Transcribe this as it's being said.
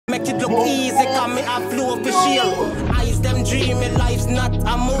make it look easy, come me a flow for shield. Eyes them dreaming, life's not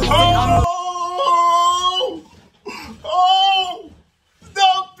a movie.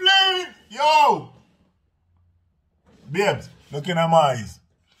 Stop playing! Yo! Babes, look in my eyes.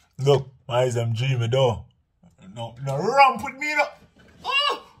 Look, my eyes, I'm dreaming though. No ramp with me, no.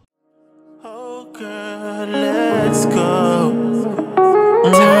 Oh girl, let's go.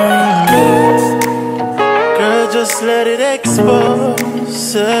 Girl, just let it expose,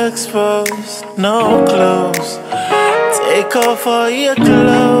 no clothes. Take off all your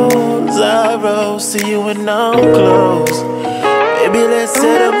clothes, I rose to you with no clothes. Baby, let's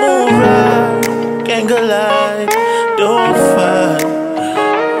set a moon right, can't collide, don't fight.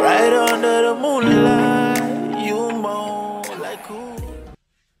 Right under the moonlight, you moan like who?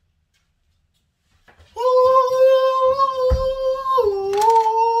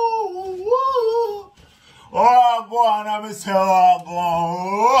 Oh, go on, I'm say, oh, go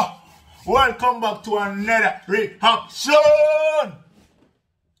on. Welcome back to another reaction.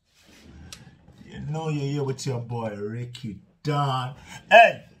 You know you're here with your boy Ricky Don.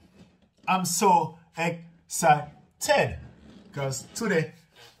 Hey, I'm so excited because today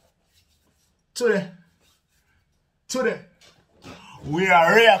we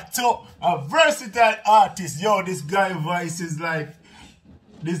are react to a versatile artist. Yo, this guy voice is like,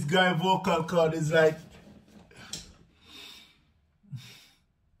 this guy vocal cord is like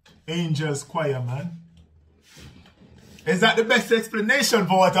Angel's Choir, man. Is that the best explanation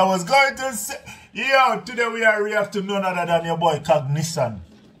for what I was going to say? Yo, today we are react to none other than your boy KOGNIZANT.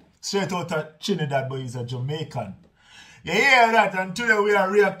 Straight out of Trinidad, but he's a Jamaican. You hear that? And today we are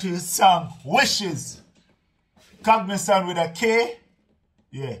react to his song Wishes. KOGNIZANT with a K.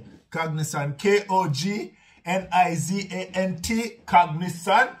 Yeah, KOGNIZANT, K-O-G-N-I-Z-A-N-T,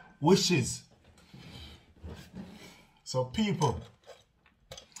 KOGNIZANT Wishes. So people,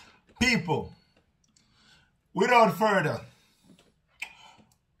 without further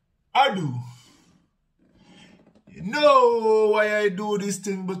ado, you know why I do this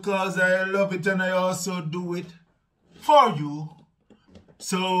thing, because I love it and I also do it for you.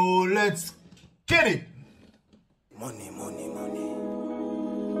 So let's get it. Money.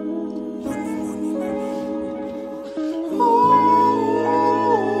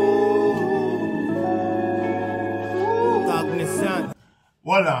 KOGNIZANT.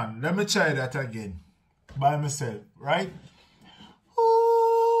 Hold on, let me try that again by myself, right?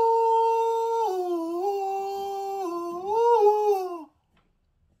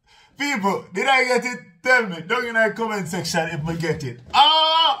 People, did I get it? Tell me down in the comment section if I get it.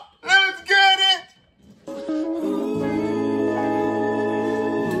 Let's get it!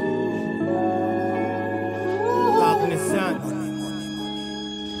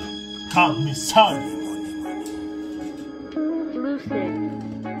 KOGNIZANT.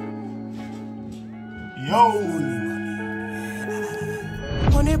 Yo!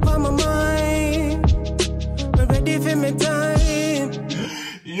 Money for my mind, I'm ready for my time.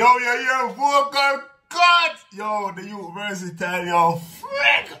 Yo, your vocal cut! Yo, the youth versatile, yo,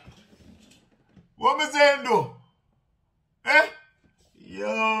 freak! What me saying though? Eh?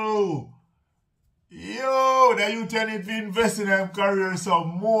 Yo, the youth need to invest in their career some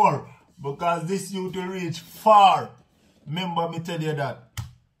more, because this youth will reach far. Remember me tell you that.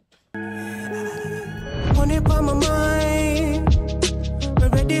 Money for my mind,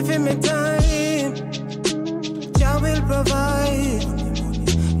 I'm ready for my time. Jah will provide.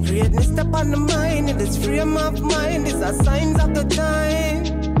 Greatness upon the mind, and this frame of mind is a signs of the time.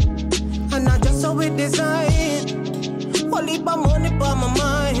 And not just how we design. Only for money for my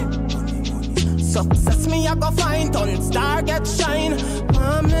mind. Success me I go find, on star get shine.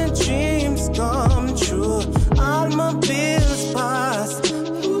 All my dreams come true, all my bills pass.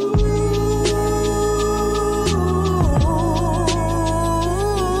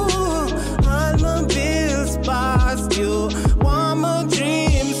 All my bills past you. All my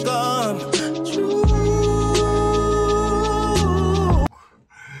dreams come true.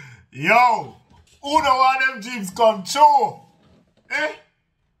 Yo, who don't want them dreams come true? Eh?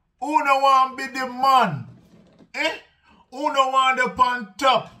 Who don't want to be the man? Eh? Who don't want up on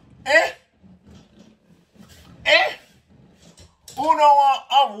top? Eh? Eh? Who don't want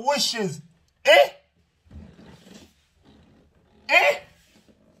to have wishes? Eh? Eh?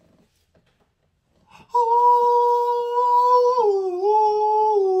 Ooh.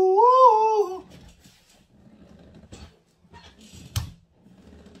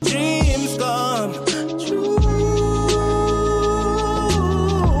 Dreams come true.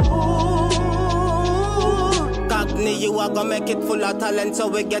 Cognizant, you I go make it full of talent, so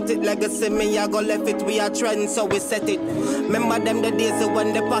we get it. Legacy, me, I go left it, we are trend, so we set it. Remember them the days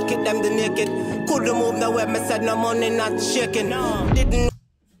when they pocket them the naked. Couldn't move nowhere, me said no money, not shaking. Didn't.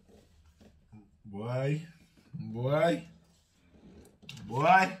 Boy.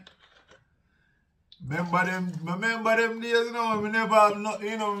 Remember them days, you know, me never have nothing,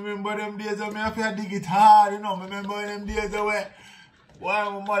 you know, remember them days when I have to dig it hard, you know, remember them days where why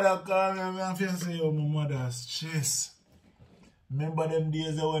my mother call me, I have to say, oh, my mother's stress. Remember them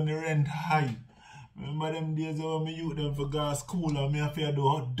days when the rent high. Remember them days when me youth them for go to school and me have to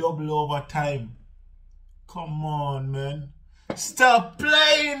do double overtime. Come on, man. Stop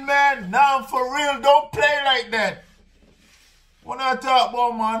playing, man. Now for real, don't play like that. What I talk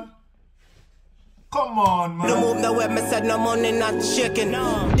about, man? Come on, man. The move nowhere, me said no money, not shaking.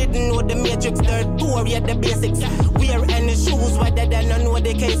 Didn't know the matrix, third tour, yet the basics. Wear any shoes, whether they don't know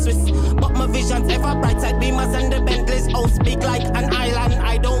the case with. But my vision's ever bright, side beamers and the Bentleys. Oh, speak like an island,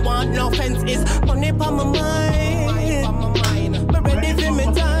 I don't want no fence. Is money for my mind. Me ready for me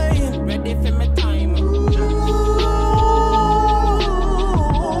time. Ready for me time.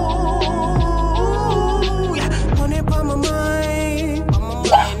 Money for my mind.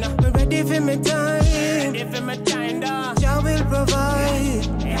 Me ready for me time. Jah will provide.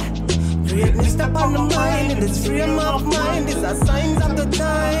 Greatness upon the mind, and this frame of mind is a sign of the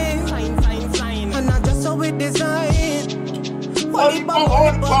time. And not just how we design. Money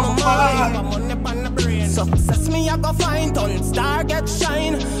upon my mind. Success me I go find, on star get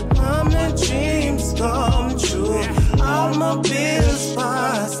shine. All my dreams come true. All my bills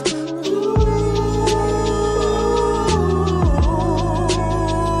pass.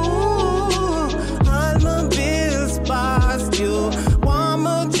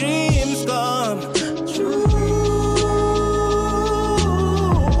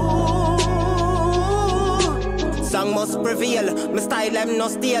 Must prevail, my style them no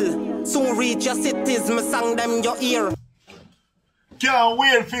steal. Soon reach your cities, my song them your ear. Can't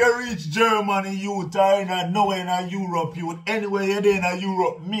wait for you reach Germany youth or nowhere in Europe youth. Anywhere you're there in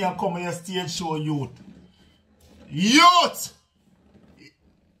Europe, me I come on your stage show youth. Youth!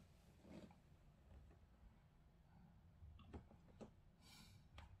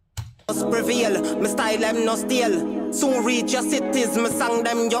 Must prevail, my style them no steal. Soon reach your cities, my song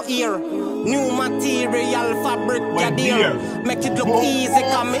them your ear. New material fabric, yeah dear. Make it look easy,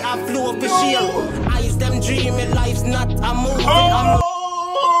 come me a flow for sheer. Eyes them dreaming, life's not a movie.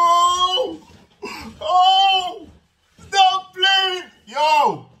 Oh! Stop playing!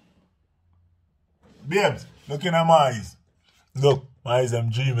 Yo! Babes, look in my eyes. Look, my eyes I'm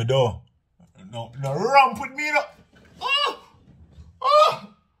dreaming though. No ramp with me no.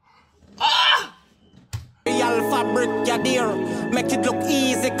 Real fabric, yeah dear. Make it look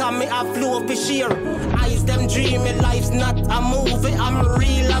easy, come me a flow for sheer. Eyes them dreaming, life's not a movie. I'm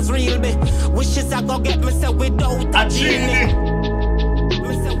real as real be. Wishes I go get me say without a genie.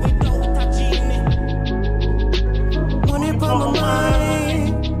 Me say without a genie. Money for my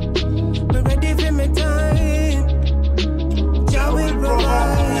mind. Me ready for me time. Jah will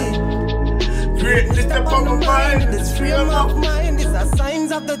provide. Greatness upon my mind. This freedom of mind is a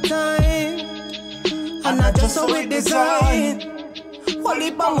signs of the time. And not just how we design. Only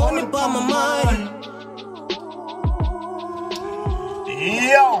by money by my mind.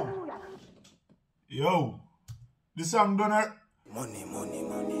 Yo, this song done her. Money.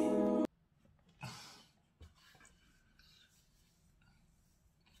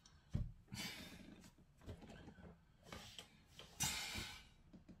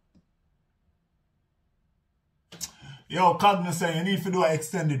 Yo, Cognizant, you need to do an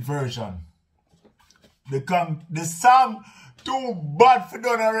extended version. The song too bad for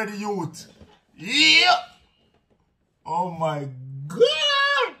done already, youth. Yeah. Oh my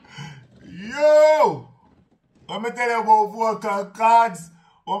God. Yo. Let me tell you about vocal cards.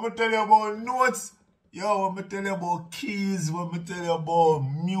 Let me tell you about notes. Yo, let me tell you about keys. Let me tell you about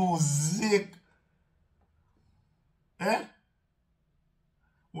music. Let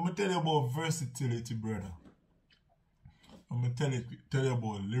me tell you about versatility, brother. Let me tell you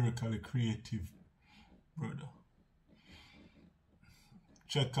about lyrically creative. Brother,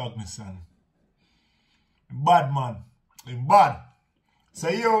 check Cognizant. Bad man. Bad. So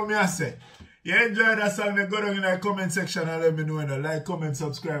you know what me I say. You enjoy that song, then go down in the comment section and let me know. Like, comment,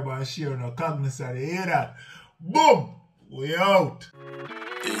 subscribe, and share on Cognizant. You hear that? Boom! We out.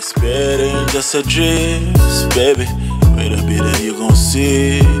 It's better than just a drift, baby. Wait a bit and you gon'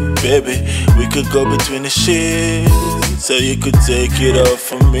 see, baby. We could go between the shit, so you could take it off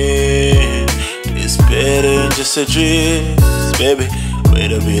from me. It's better than just a drift, baby.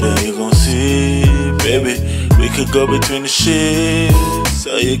 Wait a bit and you gon' see, baby. We could go between the sheets,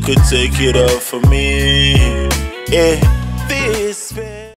 or you could take it off for me. Yeah, this.